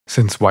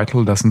Since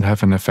Vital doesn't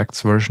have an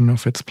effects version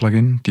of its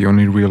plugin, the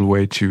only real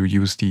way to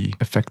use the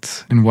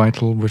effects in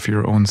Vital with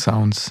your own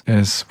sounds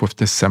is with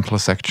this sampler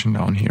section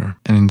down here.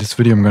 And in this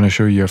video I'm going to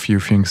show you a few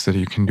things that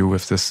you can do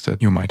with this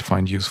that you might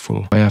find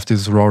useful. I have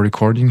this raw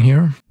recording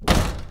here.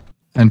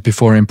 And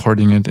before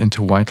importing it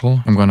into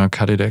Vital, I'm going to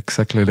cut it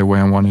exactly the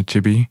way I want it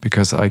to be,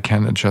 because I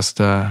can adjust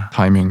the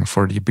timing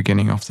for the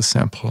beginning of the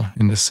sample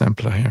in this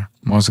sampler here.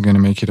 I'm also going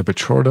to make it a bit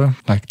shorter,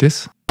 like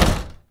this.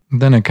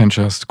 Then I can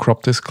just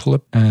crop this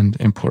clip and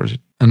import it.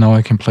 And now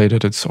I can play it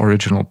at its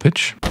original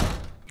pitch,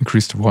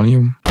 increase the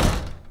volume.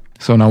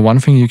 So now one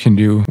thing you can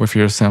do with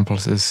your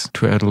samples is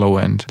to add low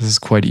end. This is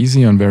quite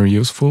easy and very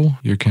useful.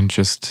 You can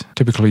just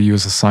typically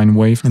use a sine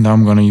wave. And now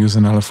I'm going to use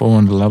an LFO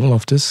on the level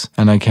of this.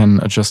 And I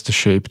can adjust the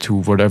shape to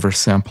whatever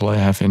sample I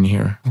have in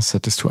here. I'll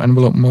set this to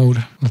envelope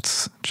mode.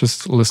 Let's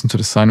just listen to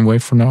the sine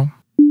wave for now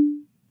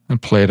and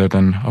play it at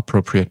an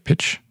appropriate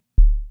pitch.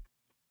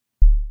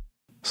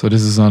 So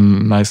this is a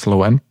nice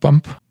low end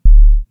bump.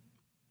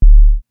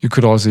 You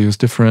could also use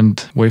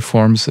different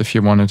waveforms if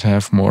you wanted to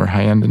have more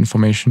high-end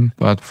information,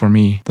 but for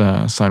me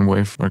the sine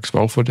wave works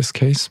well for this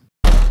case.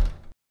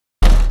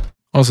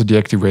 Also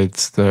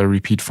deactivates the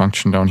repeat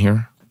function down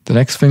here. The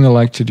next thing I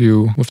like to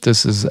do with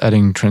this is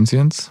adding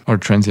transients, or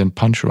transient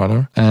punch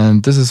rather,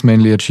 and this is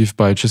mainly achieved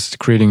by just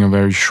creating a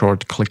very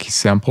short clicky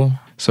sample.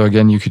 So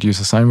again, you could use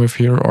a sine wave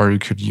here, or you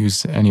could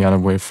use any other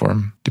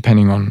waveform,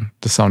 depending on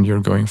the sound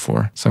you're going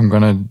for. So I'm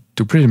going to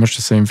do pretty much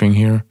the same thing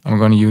here. I'm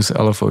going to use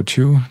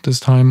LFO2 this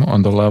time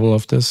on the level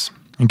of this.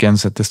 Again,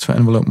 set this to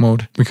envelope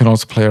mode. We can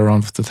also play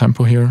around with the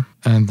tempo here,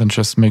 and then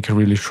just make a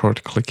really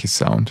short clicky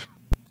sound.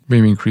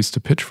 Maybe increase the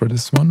pitch for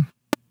this one.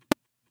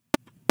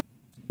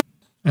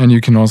 And you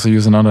can also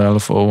use another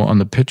LFO on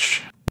the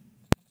pitch.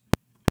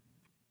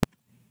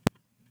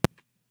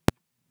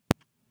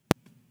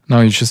 Now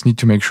you just need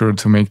to make sure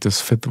to make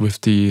this fit with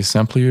the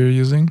sampler you're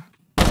using.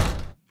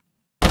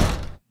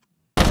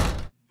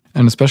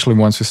 And especially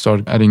once we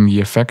start adding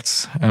the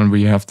effects and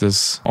we have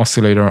this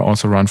oscillator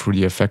also run through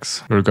the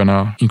effects, we're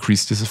gonna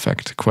increase this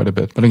effect quite a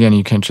bit. But again,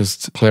 you can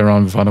just play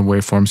around with other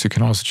waveforms. You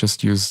can also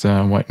just use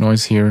the white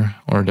noise here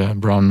or the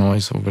brown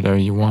noise or whatever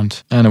you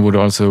want. And I would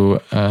also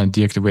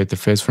deactivate the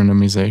phase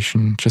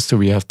randomization just so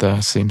we have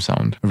the same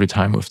sound every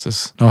time with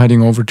this. Now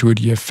heading over to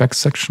the effects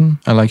section,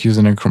 I like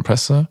using a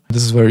compressor.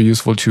 This is very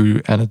useful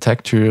to add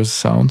attack to your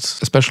sounds,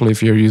 especially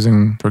if you're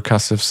using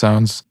percussive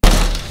sounds.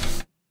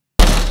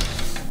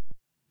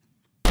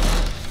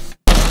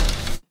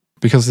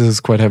 Because this is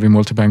quite heavy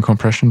multiband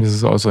compression, this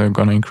is also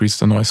going to increase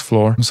the noise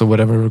floor. So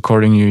whatever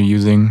recording you're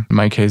using, in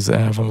my case I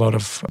have a lot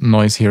of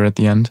noise here at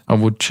the end, I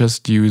would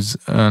just use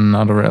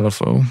another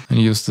LFO and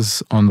use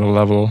this on the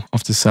level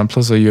of the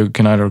sampler. So you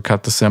can either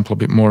cut the sample a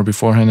bit more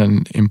beforehand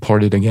and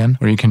import it again,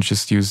 or you can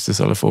just use this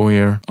LFO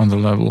here on the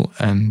level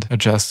and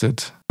adjust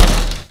it.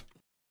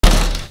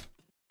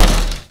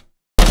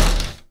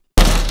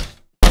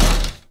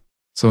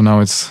 So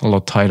now it's a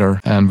lot tighter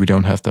and we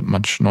don't have that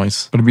much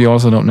noise. But we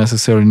also don't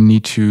necessarily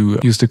need to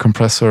use the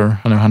compressor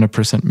on a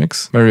 100%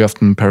 mix. Very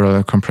often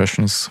parallel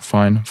compression is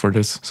fine for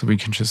this. So we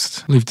can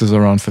just leave this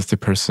around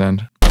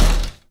 50%.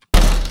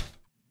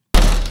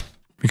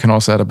 We can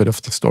also add a bit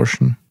of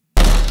distortion.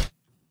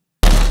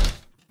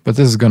 But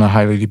this is going to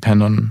highly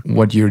depend on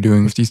what you're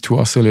doing with these two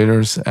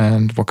oscillators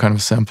and what kind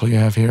of sample you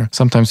have here.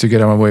 Sometimes you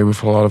get away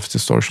with a lot of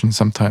distortion.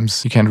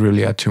 Sometimes you can't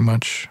really add too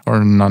much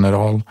or none at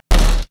all.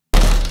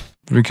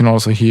 We can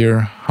also hear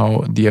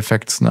how the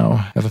effects now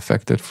have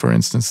affected, for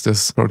instance,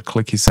 this short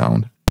clicky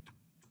sound.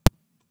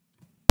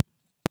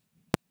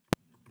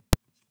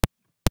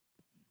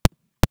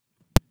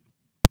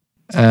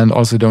 And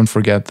also don't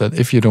forget that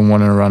if you don't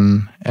want to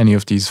run any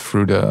of these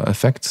through the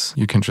effects,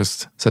 you can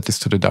just set this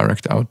to the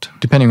direct out.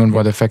 Depending on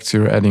what effects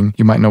you're adding,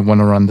 you might not want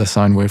to run the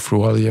sine wave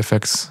through all the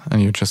effects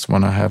and you just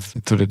want to have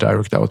it to the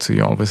direct out, so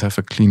you always have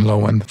a clean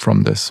low end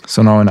from this.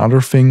 So now another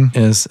thing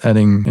is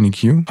adding an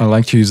EQ. I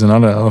like to use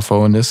another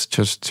LFO in this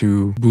just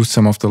to boost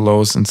some of the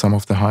lows and some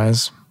of the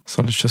highs.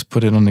 So let's just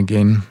put it on the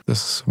gain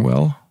as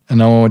well. And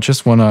now I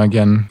just want to,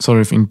 again,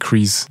 sort of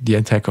increase the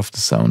attack of the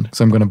sound.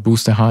 So I'm going to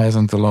boost the highs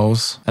and the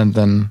lows. And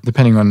then,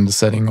 depending on the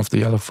setting of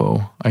the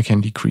LFO, I can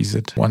decrease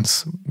it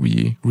once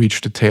we reach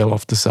the tail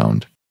of the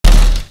sound.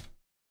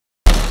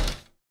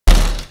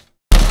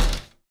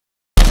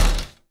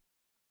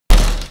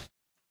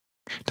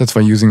 That's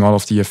why using all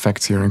of the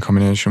effects here in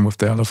combination with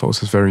the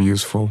LFOs is very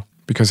useful,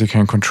 because you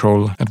can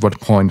control at what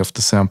point of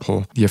the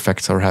sample the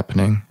effects are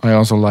happening. I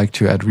also like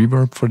to add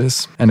reverb for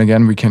this. And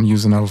again, we can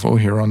use an LFO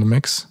here on the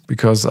mix,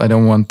 because I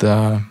don't want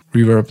the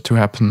reverb to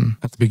happen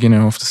at the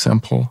beginning of the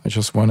sample. I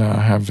just want to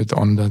have it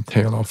on the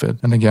tail of it.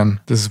 And again,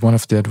 this is one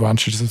of the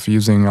advantages of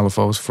using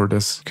LFOs for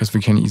this, because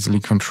we can easily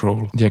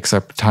control the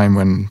exact time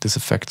when this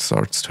effect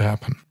starts to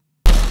happen.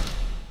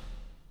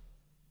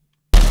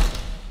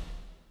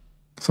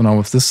 So now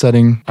with this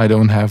setting, I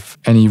don't have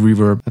any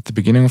reverb at the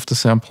beginning of the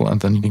sample,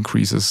 and then it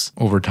increases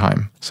over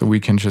time. So we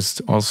can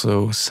just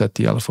also set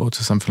the LFO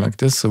to something like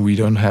this, so we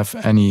don't have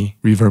any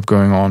reverb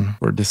going on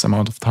for this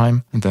amount of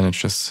time, and then it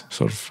just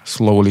sort of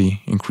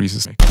slowly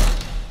increases.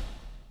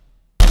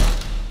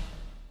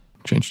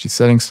 change the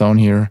settings down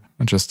here,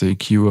 adjust the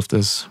EQ of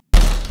this.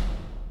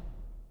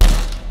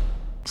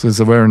 So it's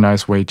a very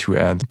nice way to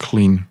add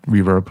clean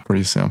reverb for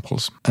these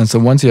samples. And so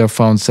once you have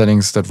found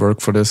settings that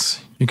work for this,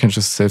 you can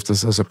just save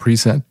this as a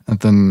preset and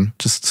then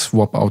just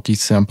swap out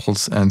these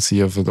samples and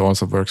see if it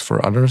also works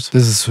for others.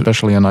 This is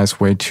especially a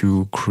nice way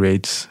to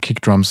create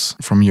kick drums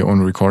from your own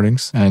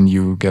recordings, and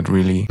you get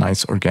really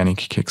nice organic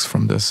kicks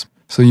from this.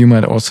 So you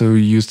might also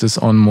use this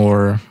on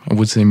more, I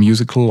would say,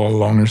 musical or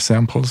longer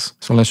samples.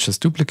 So let's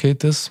just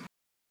duplicate this.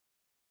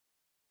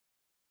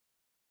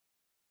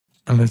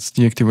 And let's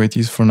deactivate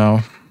these for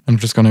now. I'm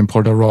just going to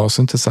import a raw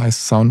synthesized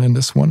sound in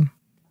this one.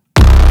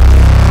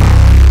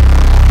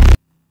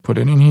 Put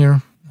it in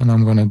here, and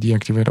I'm going to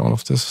deactivate all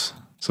of this.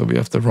 So we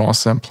have the raw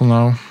sample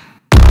now.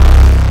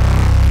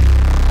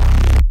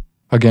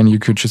 Again, you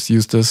could just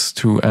use this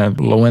to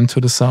add low end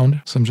to the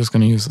sound. So I'm just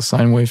going to use a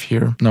sine wave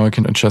here. Now I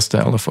can adjust the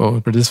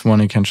LFO. For this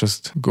one, I can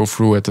just go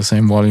through at the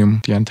same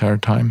volume the entire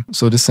time.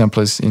 So this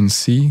sample is in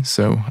C,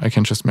 so I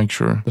can just make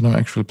sure that I'm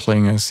actually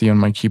playing a C on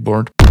my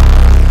keyboard.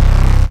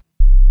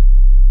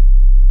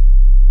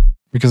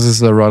 Because this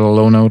is a rather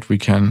low note, we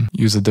can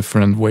use a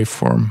different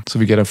waveform. So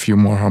we get a few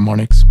more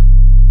harmonics,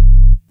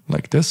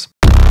 like this.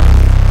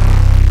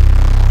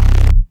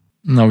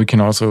 Now we can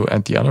also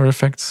add the other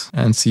effects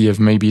and see if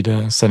maybe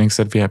the settings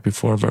that we had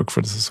before work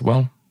for this as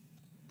well.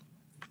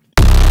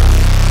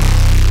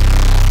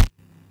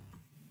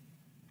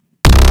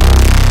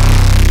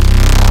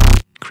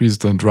 Increase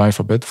the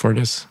drive a bit for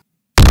this.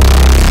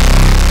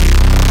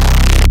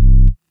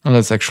 And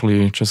let's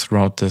actually just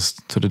route this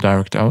to the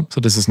direct out,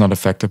 so this is not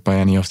affected by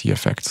any of the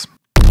effects.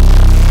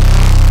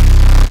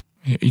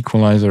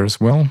 Equalizer as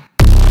well.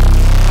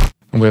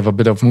 And we have a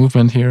bit of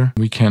movement here.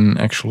 We can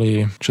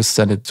actually just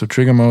set it to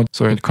trigger mode,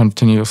 so it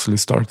continuously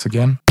starts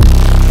again.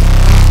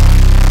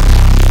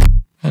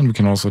 And we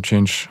can also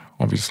change,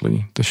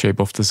 obviously, the shape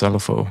of this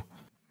LFO.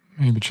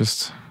 Maybe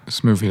just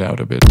smooth it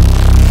out a bit.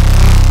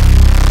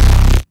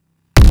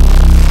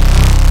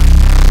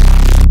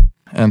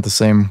 And the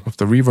same with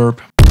the reverb.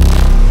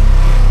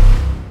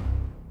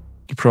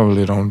 You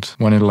probably don't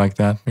want it like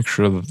that. Make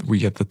sure that we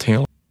get the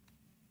tail.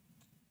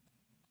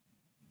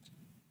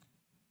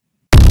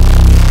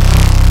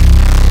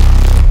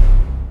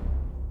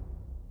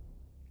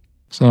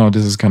 So now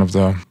this is kind of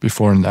the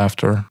before and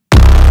after.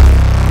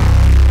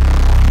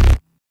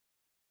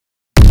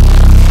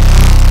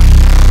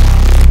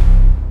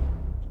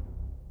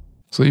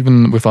 So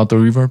even without the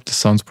reverb, this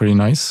sounds pretty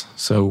nice.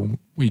 So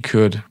we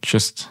could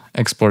just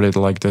export it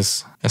like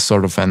this as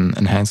sort of an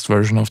enhanced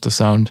version of the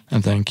sound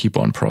and then keep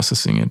on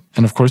processing it.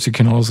 And of course, you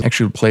can also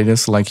actually play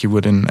this like you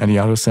would in any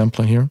other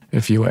sampler here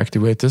if you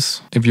activate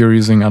this. If you're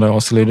using other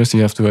oscillators,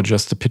 you have to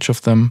adjust the pitch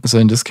of them. So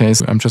in this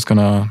case, I'm just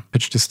gonna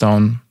pitch this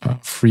down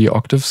 3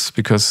 octaves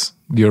because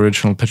the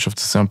original pitch of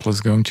the sample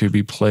is going to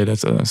be played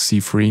as a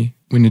C3.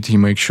 We need to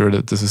make sure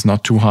that this is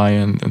not too high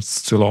and it's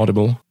still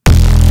audible.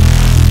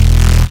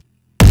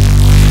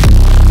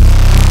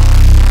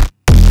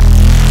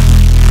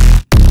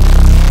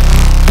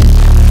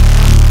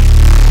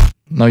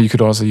 Now you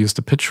could also use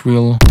the pitch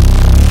wheel.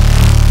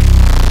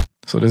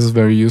 So this is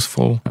very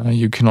useful.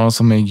 You can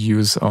also make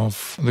use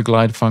of the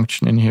glide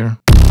function in here.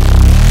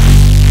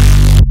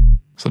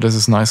 So this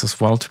is nice as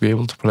well to be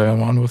able to play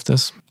around with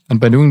this. And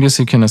by doing this,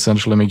 you can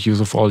essentially make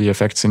use of all the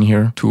effects in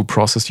here to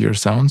process your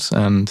sounds.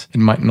 And it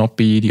might not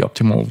be the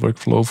optimal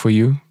workflow for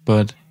you,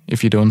 but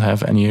if you don't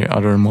have any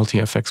other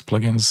multi-effects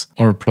plugins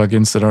or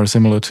plugins that are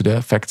similar to the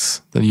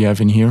effects that you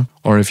have in here,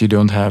 or if you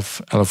don't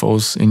have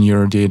LFOs in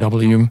your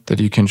DAW that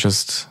you can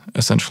just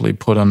essentially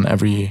put on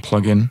every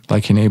plugin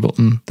like in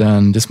Ableton,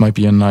 then this might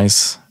be a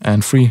nice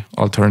and free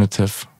alternative